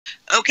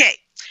Okay,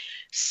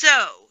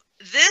 so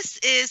this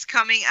is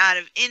coming out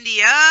of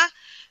India.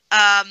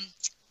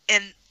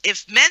 And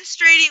if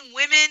menstruating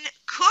women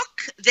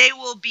cook, they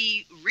will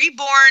be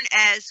reborn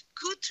as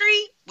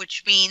Kutri,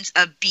 which means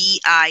a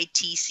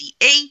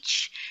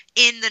Bitch,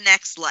 in the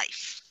next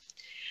life.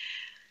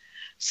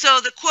 So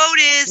the quote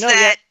is No,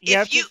 that you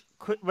have if you...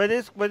 what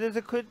is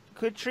a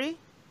Kutri?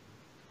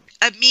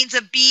 It means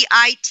a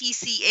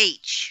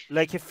Bitch.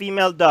 Like a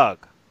female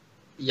dog.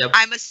 Yep.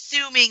 I'm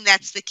assuming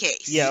that's the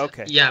case. Yeah,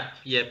 okay.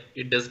 Yep,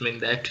 it does mean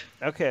that.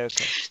 Okay.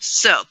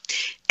 So,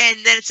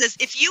 and then it says,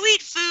 if you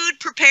eat food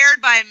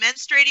prepared by a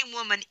menstruating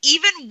woman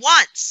even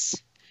once,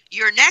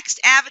 your next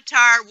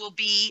avatar will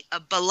be a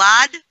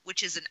balad,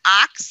 which is an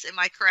ox. Am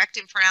I correct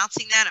in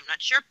pronouncing that? I'm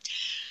not sure.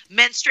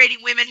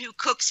 Menstruating women who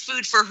cooks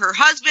food for her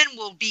husband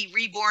will be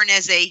reborn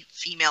as a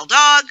female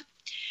dog.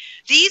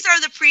 These are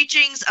the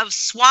preachings of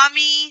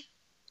Swami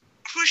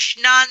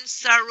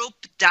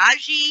Krushnaswarup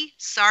Dasji.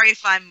 Sorry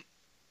if I'm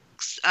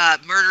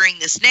murdering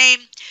this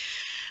name.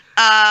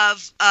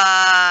 Of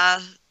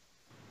I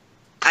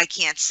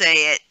can't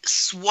say it.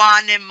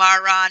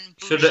 Swaminarayan.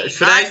 Should I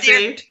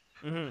say it?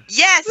 Mm-hmm.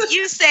 Yes,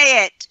 you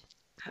say it.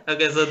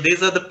 Okay, so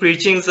these are the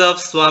preachings of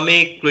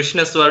Swami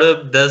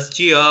Krushnaswarup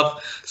Dasji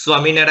of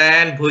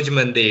Swaminarayan Bhuj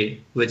Mandir,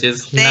 which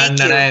is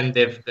Narayan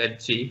Dev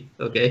Ji.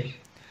 Okay.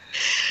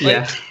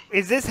 Yeah.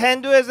 Is this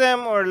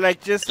Hinduism or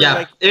like just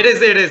like... It is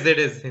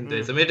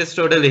Hinduism. It is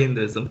totally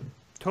Hinduism.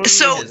 Totally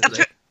so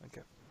Hinduism.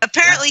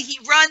 apparently he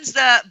runs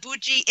the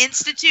Bhuj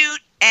Institute,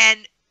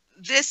 and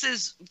this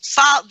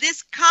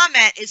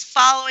comment is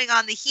following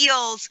on the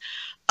heels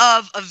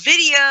of a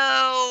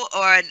video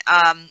or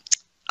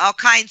all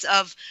kinds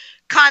of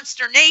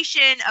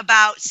consternation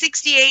about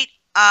 68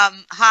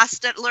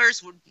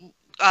 hostellers,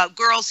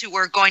 girls who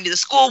were going to the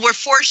school, were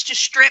forced to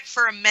strip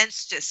for a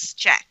menses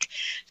check.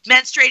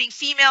 Menstruating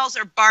females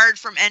are barred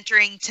from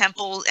entering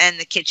temples and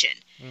the kitchen.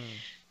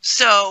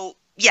 So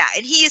yeah,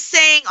 and he is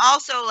saying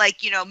also, like,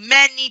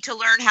 men need to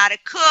learn how to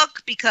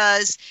cook,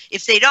 because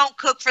if they don't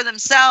cook for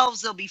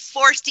themselves, they'll be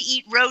forced to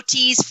eat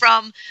rotis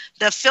from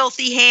the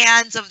filthy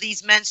hands of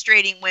these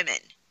menstruating women.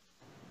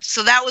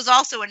 So that was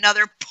also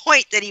another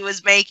point that he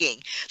was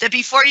making, that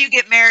before you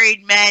get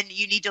married, men,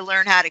 you need to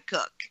learn how to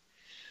cook.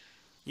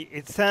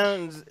 It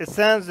sounds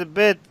a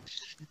bit,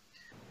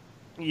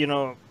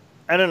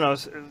 I don't know.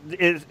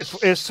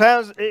 It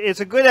sounds, it's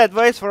a good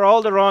advice for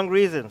all the wrong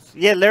reasons.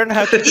 Yeah, learn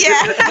how to.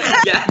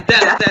 Yeah,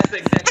 that's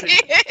exactly.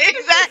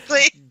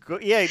 Exactly.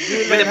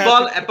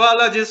 But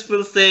apologists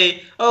will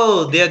say,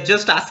 "Oh, they are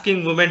just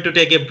asking women to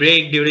take a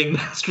break during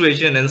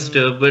menstruation and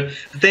stuff." But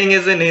the thing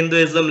is, in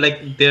Hinduism,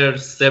 like, there are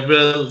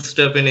several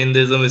stuff in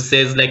Hinduism. It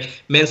says like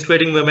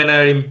menstruating women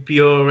are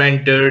impure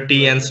and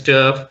dirty and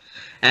stuff,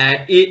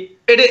 and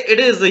it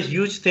is a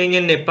huge thing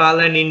in Nepal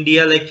and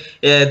India. Like,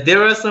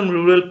 there are some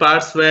rural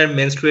parts where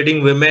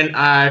menstruating women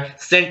are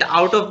sent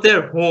out of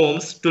their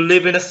homes to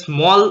live in a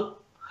small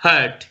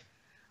hut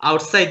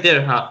outside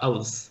their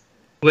house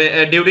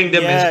during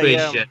their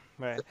menstruation.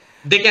 Right.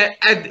 They can.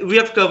 We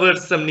have covered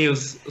some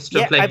news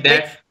stuff like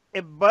that.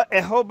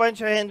 A whole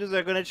bunch of Hindus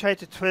are going to try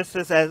to twist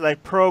this as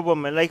like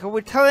pro-woman. Like,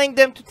 we're telling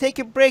them to take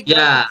a break.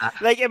 Yeah.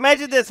 Like,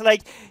 imagine this.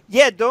 Like,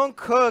 don't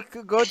cook.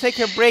 Go take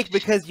a break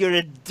because you're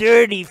a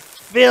dirty,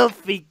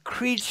 filthy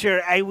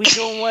creature. We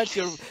don't want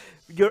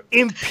your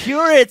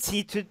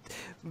impurity to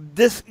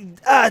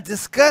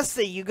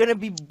disgusting. You're gonna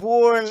be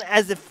born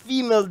as a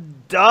female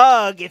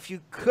dog if you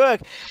cook.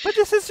 But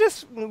this is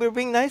just, we're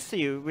being nice to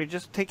you. We're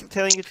just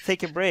telling you to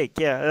take a break.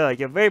 Yeah, like,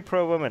 you're very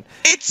pro-woman.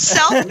 It's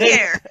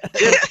self-care.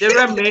 There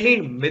are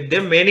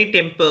many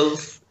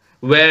temples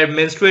where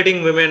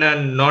menstruating women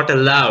are not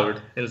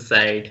allowed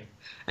inside,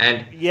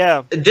 and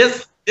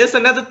There's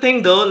another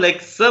thing though, like,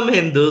 some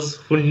Hindus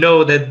who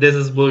know that this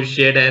is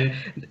bullshit, and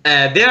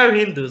they are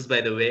Hindus,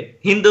 by the way,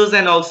 Hindus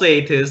and also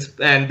atheists,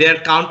 and they are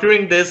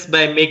countering this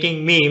by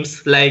making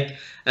memes. Like,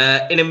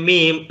 in a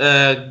meme,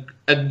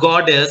 a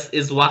goddess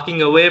is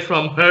walking away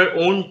from her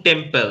own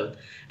temple,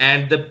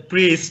 and the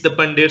priests, the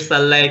pandits,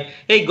 are like,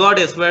 "Hey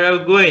goddess, where are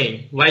you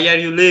going? Why are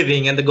you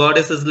leaving?" And the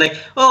goddess is like,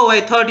 "Oh,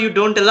 I thought you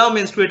don't allow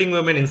menstruating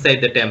women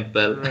inside the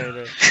temple."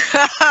 Right.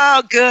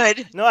 Oh,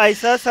 good. No, I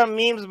saw some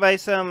memes by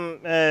some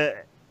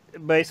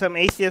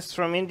atheists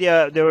from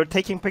India. They were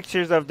taking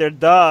pictures of their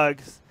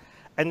dogs,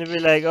 and they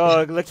were like,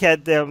 "Oh, look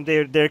at them!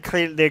 They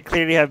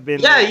clearly have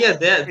been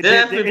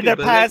they're in their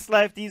past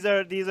life. These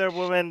are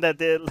women that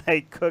they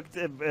like cooked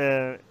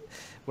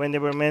when they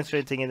were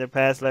menstruating in their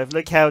past life.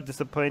 Look how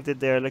disappointed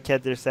they are. Look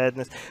at their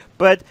sadness."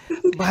 But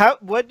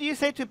what do you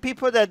say to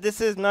people that this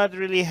is not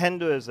really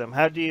Hinduism?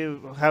 How do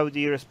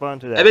you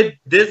respond to that? I mean,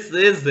 this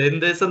is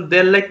Hinduism.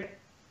 They're like,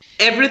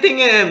 everything,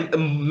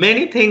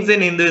 many things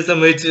in Hinduism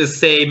which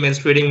say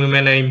menstruating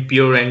women are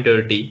impure and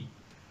dirty,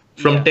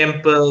 from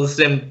temples,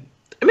 and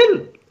I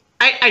mean,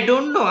 I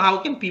don't know how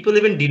can people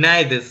even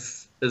deny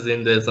this is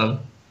Hinduism.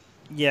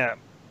 Yeah,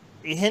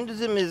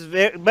 Hinduism is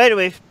very. By the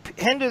way,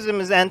 Hinduism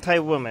is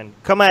anti-woman.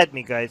 Come at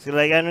me, guys.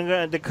 Like,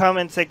 the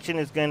comment section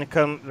is going to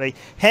come. Like,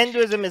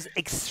 Hinduism is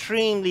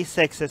extremely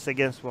sexist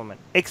against women.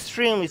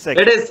 Extremely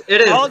sexist. It is.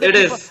 It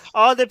is.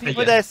 All the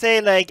people that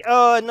say like,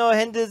 oh no,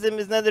 Hinduism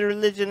is not a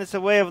religion; it's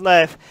a way of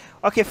life.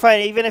 Okay,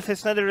 fine. Even if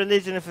it's not a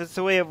religion, if it's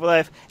a way of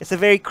life, it's a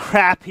very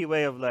crappy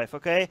way of life.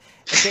 Okay,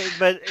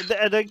 but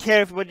I don't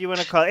care what you want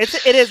to call it.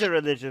 It is a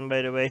religion,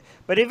 by the way.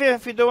 But even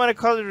if you don't want to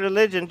call it a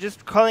religion,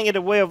 just calling it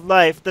a way of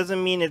life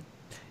doesn't mean it.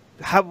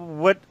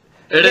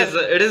 It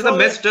is a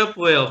messed up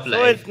way of life.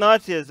 So it's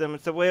Nazism.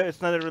 It's a way.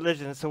 It's not a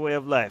religion. It's a way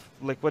of life.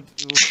 Like what?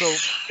 So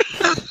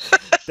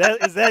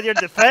is that your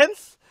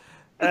defense?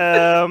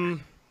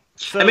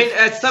 So, I mean,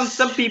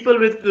 some people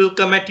will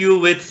come at you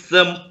with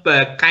some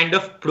kind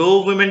of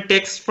pro-women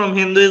texts from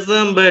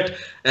Hinduism, but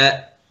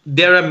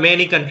there are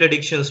many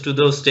contradictions to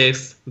those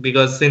texts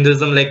because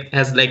Hinduism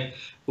has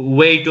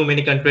way too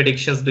many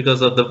contradictions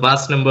because of the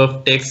vast number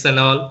of texts and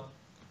all.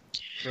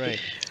 Right.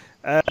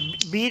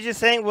 Bhuj is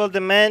saying, will the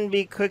man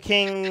be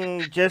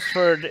cooking just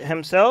for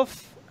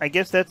himself? I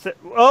guess that's it.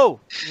 Oh,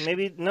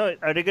 maybe no.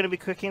 Are they going to be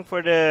cooking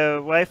for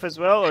the wife as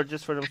well, or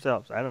just for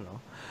themselves? I don't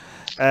know.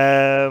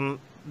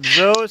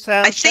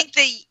 I think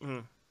they.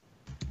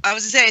 I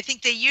was gonna say, I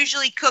think they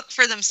usually cook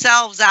for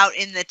themselves out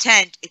in the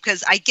tent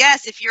because I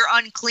guess if you're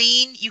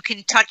unclean, you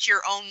can touch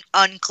your own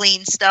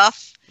unclean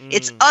stuff.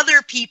 It's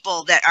other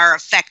people that are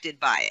affected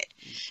by it.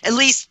 At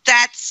least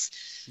that's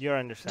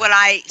what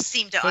I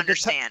seem to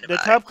understand. The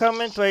top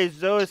comment by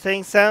Zoe is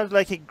saying, sounds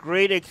like a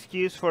great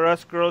excuse for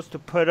us girls to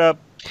put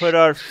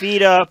our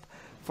feet up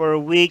for a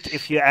week,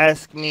 if you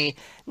ask me.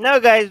 No,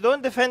 guys,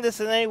 don't defend us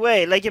in any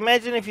way. Like,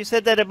 imagine if you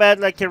said that about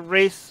like a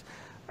race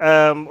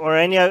or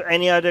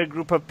any other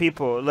group of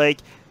people. Like,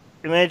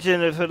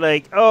 imagine if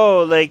like,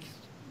 oh, like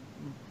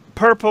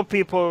purple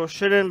people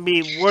shouldn't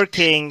be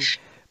working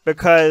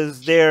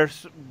because they're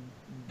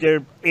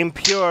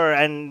impure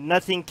and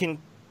nothing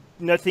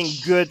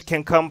good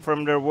can come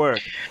from their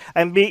work.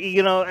 And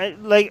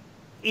like,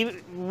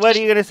 what are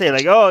you gonna say?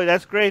 Like, oh,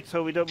 that's great,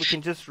 so we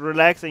can just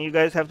relax and you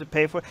guys have to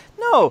pay for it.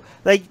 No,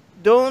 like,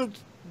 don't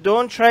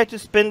try to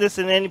spin this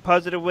in any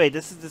positive way.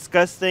 This is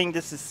disgusting.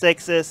 This is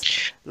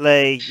sexist.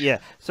 Like, yeah.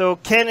 So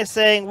Ken is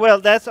saying,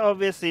 well, that's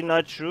obviously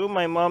not true.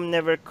 My mom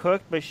never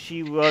cooked, but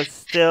she was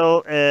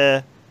still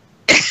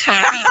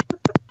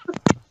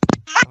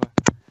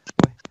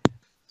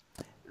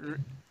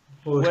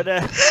What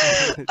happened?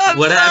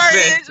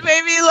 It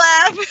made me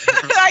laugh.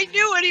 I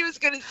knew what he was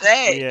going to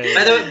say.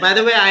 Yeah. By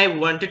the way, I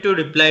wanted to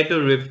reply to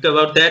Rivka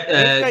about that.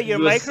 Rivka, your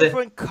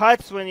microphone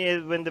cuts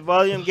when the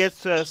volume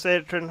gets to a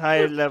certain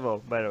higher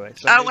level. By the way.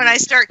 So when I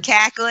start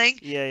cackling.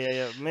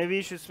 Yeah. Maybe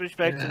you should switch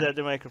back to the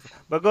other microphone.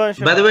 But go on.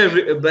 By the way,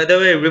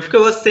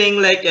 Rivka was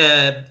saying like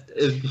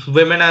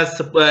women are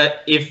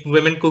if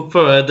women cook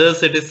for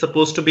others, it is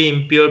supposed to be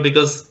impure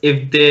because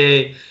if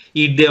they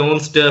eat their own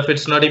stuff,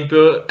 it's not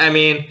impure. I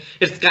mean,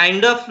 it's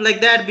kind of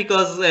like that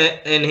because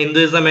in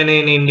Hinduism and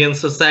in Indian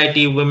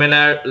society, women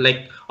are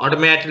like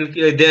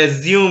automatically, they're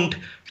assumed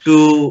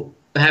to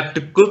have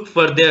to cook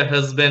for their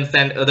husbands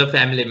and other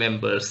family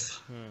members.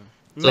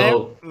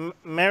 So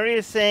Mary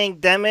is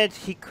saying, damn it,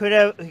 he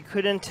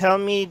couldn't tell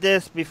me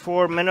this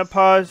before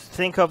menopause.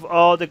 Think of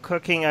all the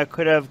cooking I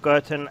could have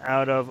gotten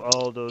out of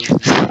all those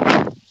years.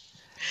 All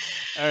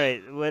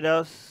right, what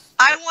else?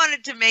 I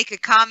wanted to make a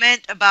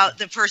comment about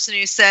the person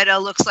who said,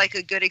 looks like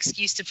a good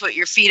excuse to put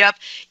your feet up.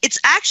 It's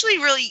actually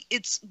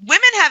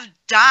women have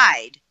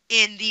died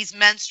in these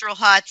menstrual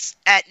huts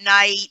at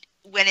night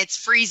when it's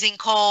freezing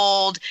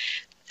cold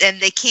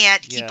and they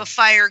can't keep a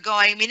fire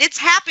going. I mean, it's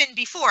happened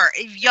before.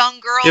 Young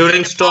girls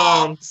during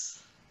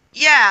storms.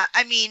 Yeah,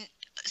 I mean,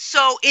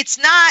 so it's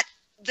not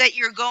that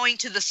you're going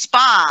to the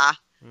spa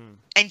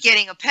and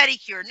getting a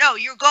pedicure. No,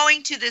 you're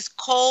going to this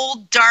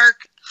cold,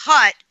 dark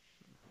hut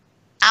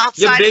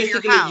outside of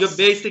your house. You're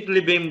basically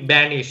being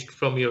banished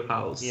from your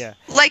house. Yeah.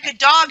 Like a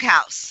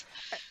doghouse.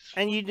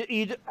 And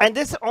and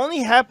this only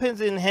happens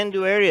in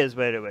Hindu areas,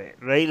 by the way,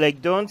 right?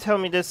 Like, don't tell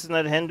me this is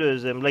not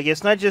Hinduism. Like,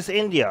 it's not just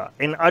India.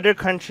 In other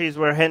countries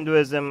where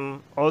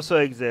Hinduism also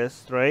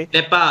exists, right?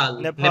 Nepal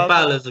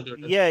is a good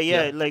one.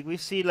 Yeah. Like, we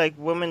see like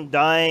women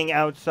dying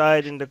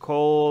outside in the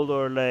cold,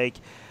 or like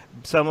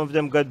some of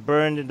them got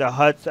burned in the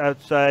huts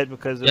outside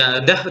because of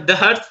the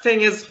huts thing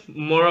is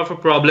more of a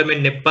problem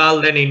in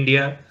Nepal than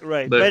India.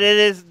 Right, but it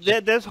is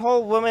this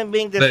whole woman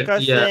being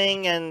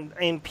disgusting and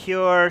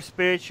impure,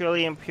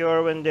 spiritually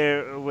impure when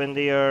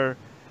they are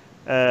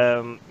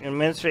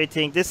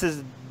menstruating. This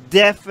is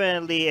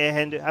definitely a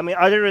Hindu. I mean,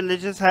 other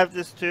religions have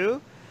this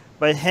too,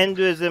 but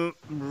Hinduism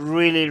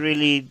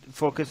really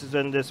focuses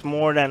on this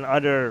more than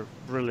other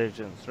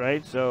religions,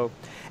 right? So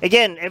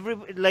again,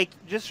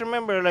 just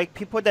remember, like,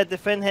 people that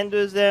defend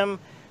Hinduism,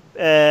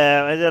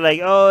 and they're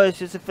like, oh, it's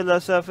just a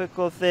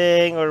philosophical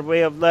thing or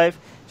way of life.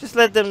 Just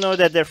let them know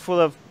that they're full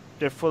of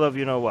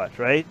you know what,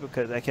 right?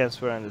 Because I can't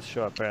swear on this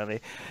show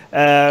apparently.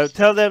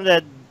 Tell them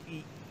that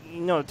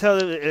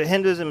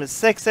Hinduism is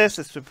sexist,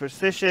 it's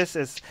superstitious,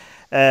 it's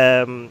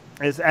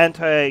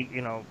anti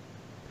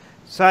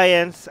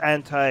science,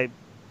 anti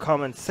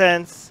common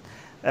sense.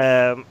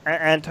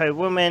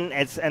 anti-woman.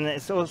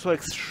 It's also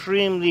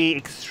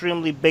extremely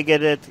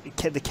bigoted.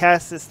 The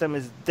caste system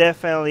is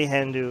definitely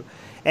Hindu.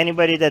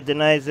 Anybody that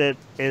denies it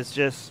is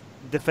just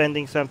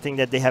defending something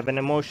that they have an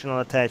emotional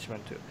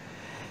attachment to.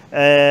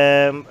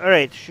 All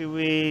right, should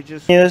we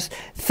just news?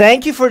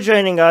 Thank you for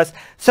joining us.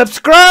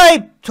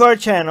 Subscribe to our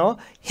channel.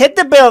 Hit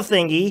the bell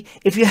thingy.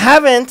 If you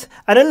haven't,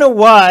 I don't know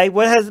why.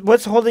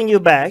 What's holding you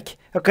back?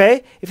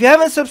 Okay, if you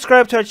haven't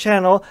subscribed to our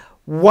channel,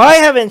 why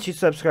haven't you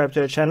subscribed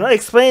to our channel?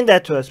 Explain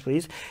that to us,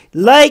 please.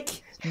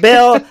 Like,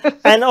 bell,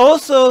 and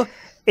also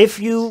if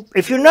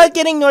you're not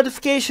getting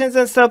notifications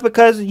and stuff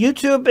because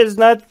YouTube is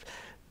not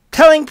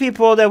telling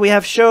people that we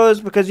have shows,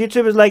 because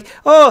YouTube is like,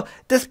 oh,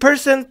 this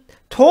person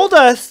told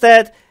us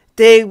that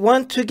they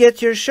want to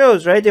get your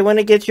shows, right? They want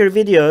to get your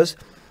videos,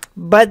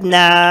 but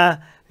nah,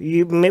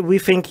 we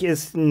think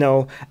is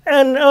no.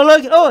 And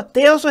like, oh,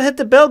 they also hit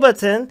the bell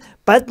button,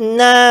 but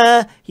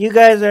nah, you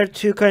guys are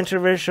too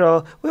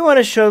controversial. We want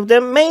to show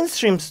them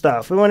mainstream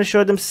stuff. We want to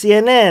show them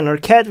CNN or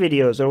cat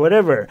videos or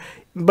whatever.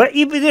 But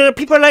even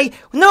people are like,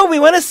 no,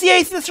 we want to see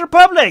Atheist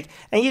Republic,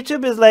 and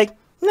YouTube is like,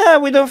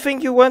 no, we don't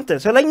think you want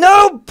this. So like,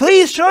 no,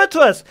 please show it to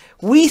us.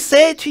 We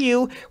say to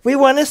you, we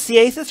want to see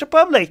Atheist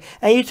Republic.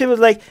 And YouTube is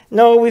like,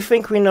 no, we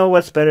think we know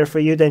what's better for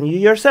you than you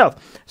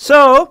yourself.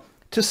 So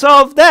to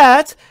solve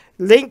that,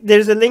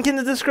 there's a link in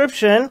the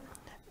description,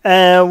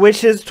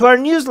 which is to our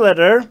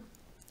newsletter.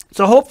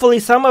 So hopefully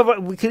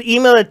we could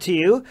email it to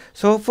you.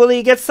 So hopefully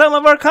you get some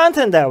of our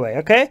content that way.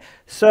 Okay.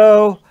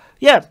 So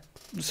yeah,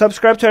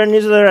 subscribe to our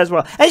newsletter as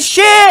well. And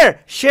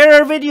share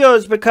our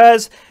videos,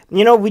 because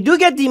you know, we do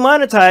get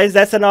demonetized,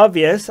 that's an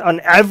obvious, on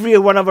every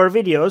one of our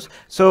videos,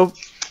 so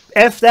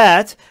F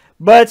that,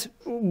 but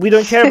we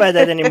don't care about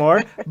that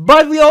anymore.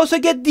 But we also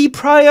get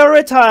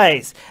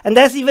deprioritized, and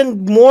that's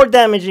even more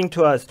damaging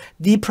to us.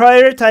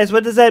 Deprioritized,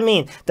 what does that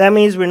mean? That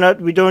means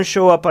we don't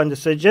show up on the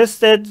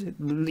suggested,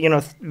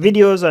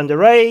 videos on the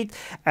right,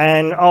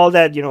 and all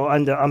that,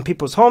 on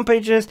people's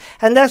homepages,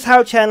 and that's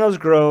how channels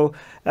grow.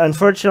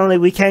 Unfortunately,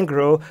 we can't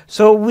grow,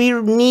 so we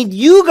need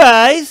you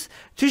guys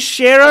to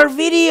share our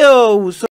videos.